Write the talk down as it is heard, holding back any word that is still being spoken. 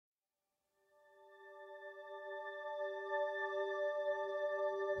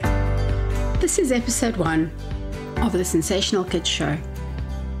This is episode 1 of the Sensational Kids Show.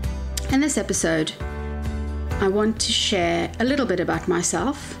 In this episode, I want to share a little bit about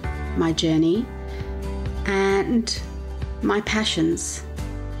myself, my journey, and my passions,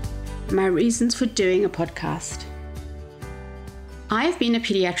 my reasons for doing a podcast. I have been a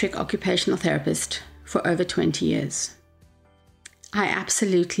pediatric occupational therapist for over 20 years. I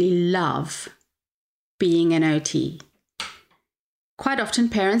absolutely love being an OT. Quite often,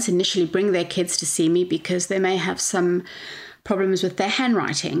 parents initially bring their kids to see me because they may have some problems with their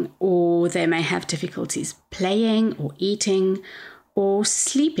handwriting, or they may have difficulties playing or eating or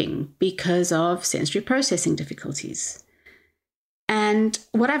sleeping because of sensory processing difficulties. And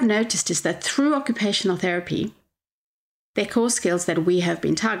what I've noticed is that through occupational therapy, their core skills that we have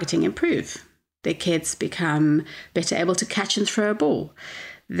been targeting improve. Their kids become better able to catch and throw a ball.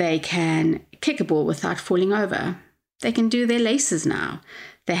 They can kick a ball without falling over. They can do their laces now.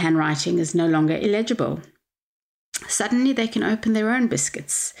 Their handwriting is no longer illegible. Suddenly they can open their own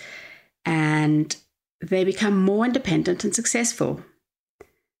biscuits and they become more independent and successful.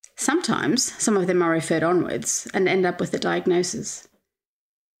 Sometimes some of them are referred onwards and end up with a diagnosis.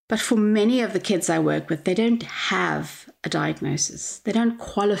 But for many of the kids I work with, they don't have a diagnosis. They don't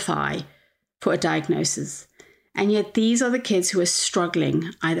qualify for a diagnosis. And yet these are the kids who are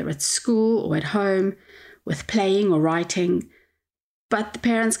struggling either at school or at home with playing or writing, but the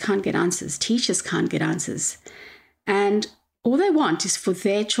parents can't get answers, teachers can't get answers. And all they want is for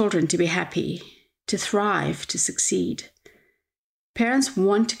their children to be happy, to thrive, to succeed. Parents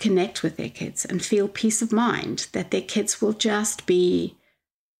want to connect with their kids and feel peace of mind that their kids will just be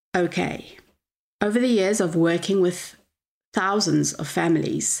okay. Over the years of working with thousands of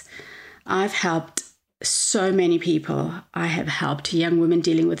families, I've helped so many people. I have helped young women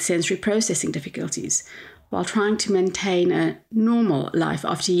dealing with sensory processing difficulties while trying to maintain a normal life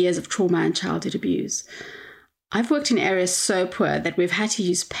after years of trauma and childhood abuse. I've worked in areas so poor that we've had to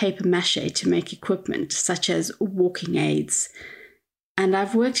use paper mache to make equipment, such as walking aids. And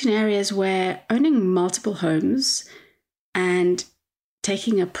I've worked in areas where owning multiple homes and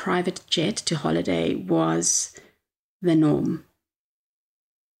taking a private jet to holiday was the norm.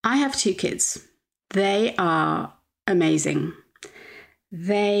 I have 2 kids. They are amazing.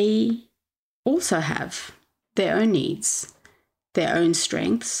 They also have their own needs, their own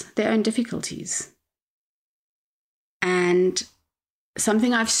strengths, their own difficulties. And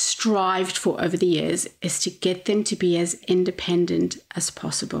something I've strived for over the years is to get them to be as independent as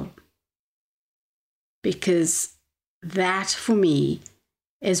possible. Because that, for me,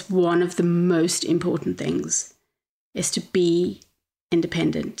 is one of the most important things, is to be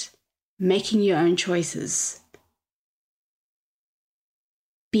independent, making your own choices,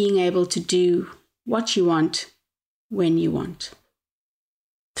 being able to do what you want when you want.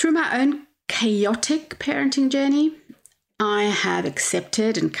 Through my own chaotic parenting journey, I have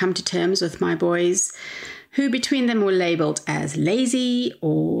accepted and come to terms with my boys, who between them were labeled as lazy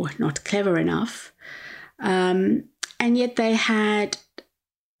or not clever enough. And yet they had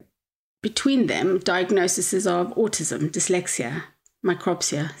between them diagnoses of autism, dyslexia,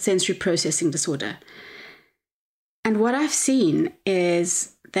 micropsia, sensory processing disorder. And what I've seen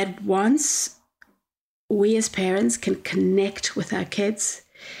is that once we as parents can connect with our kids,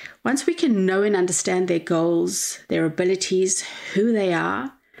 once we can know and understand their goals, their abilities, who they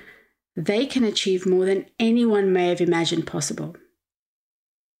are, they can achieve more than anyone may have imagined possible.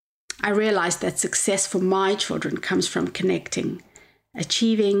 I realized that success for my children comes from connecting,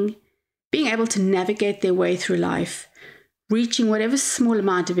 achieving, being able to navigate their way through life, reaching whatever small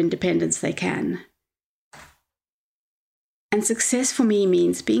amount of independence they can. And success for me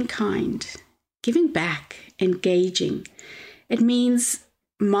means being kind, giving back, engaging. It means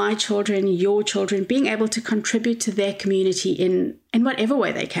my children, your children, being able to contribute to their community in whatever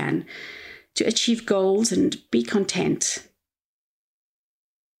way they can, to achieve goals and be content.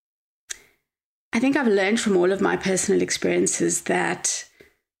 I think I've learned from all of my personal experiences that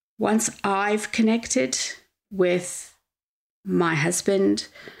once I've connected with my husband,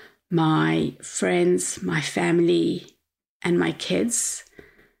 my friends, my family, and my kids,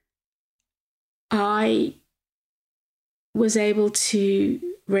 I was able to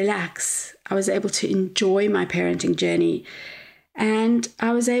relax. I was able to enjoy my parenting journey, and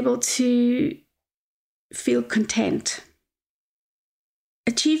I was able to feel content.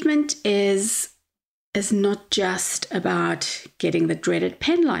 Achievement is not just about getting the dreaded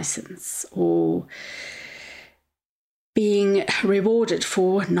pen license or being rewarded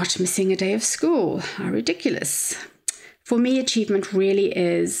for not missing a day of school. How ridiculous. For me, achievement really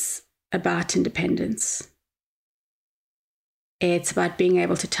is about independence. It's about being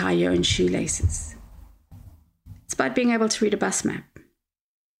able to tie your own shoelaces. It's about being able to read a bus map.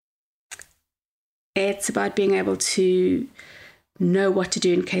 It's about being able to know what to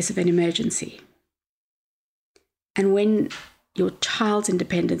do in case of an emergency. And when your child's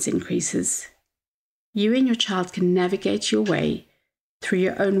independence increases, you and your child can navigate your way through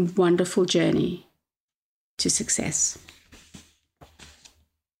your own wonderful journey to success.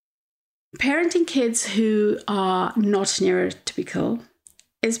 Parenting kids who are not neurotypical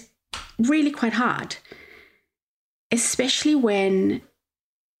is really quite hard, especially when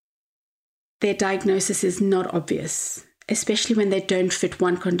their diagnosis is not obvious, especially when they don't fit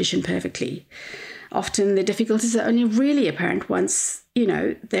one condition perfectly. Often the difficulties are only really apparent once,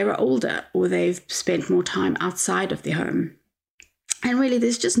 they're older or they've spent more time outside of the home. And really,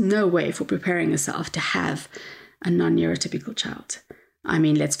 there's just no way for preparing yourself to have a non-neurotypical child. I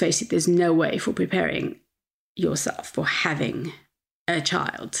mean, let's face it, there's no way for preparing yourself for having a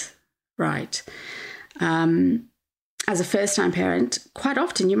child, right? As a first-time parent, quite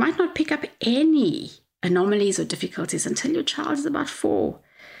often you might not pick up any anomalies or difficulties until your child is about 4.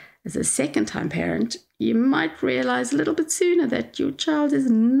 As a second-time parent, you might realize a little bit sooner that your child is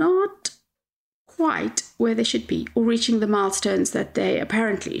not quite where they should be or reaching the milestones that they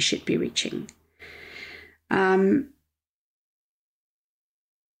apparently should be reaching. And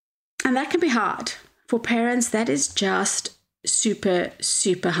that can be hard. For parents, that is just super,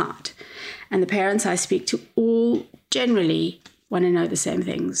 super hard. And the parents I speak to all generally want to know the same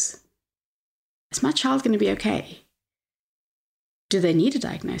things. Is my child going to be okay? Do they need a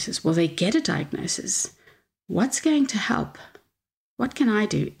diagnosis? Will they get a diagnosis? What's going to help? What can I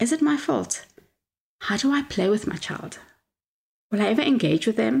do? Is it my fault? How do I play with my child? Will I ever engage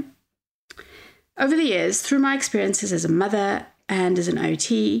with them? Over the years, through my experiences as a mother and as an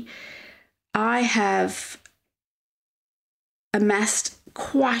OT, I have amassed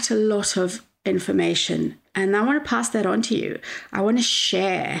quite a lot of information, and I want to pass that on to you. I want to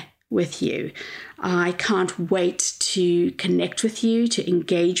share with you. I can't wait to connect with you, to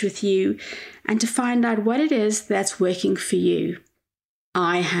engage with you, and to find out what it is that's working for you.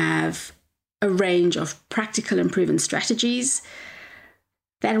 I have a range of practical and proven strategies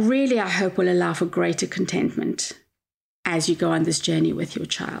that really, I hope, will allow for greater contentment as you go on this journey with your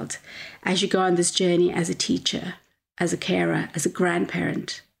child, as you go on this journey as a teacher, as a carer, as a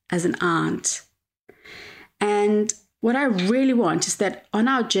grandparent, as an aunt. And what I really want is that on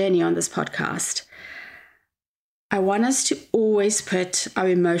our journey on this podcast, I want us to always put our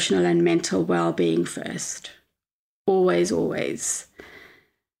emotional and mental well-being first. Always, always.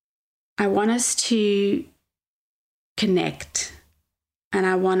 I want us to connect, and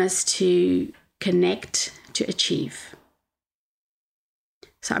I want us to connect to achieve.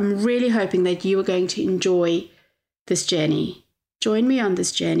 So I'm really hoping that you are going to enjoy this journey. Join me on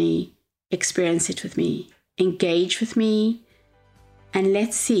this journey, experience it with me, engage with me, and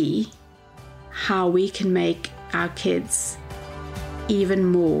let's see how we can make our kids even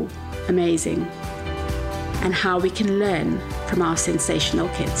more amazing and how we can learn from our sensational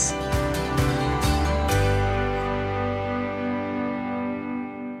kids.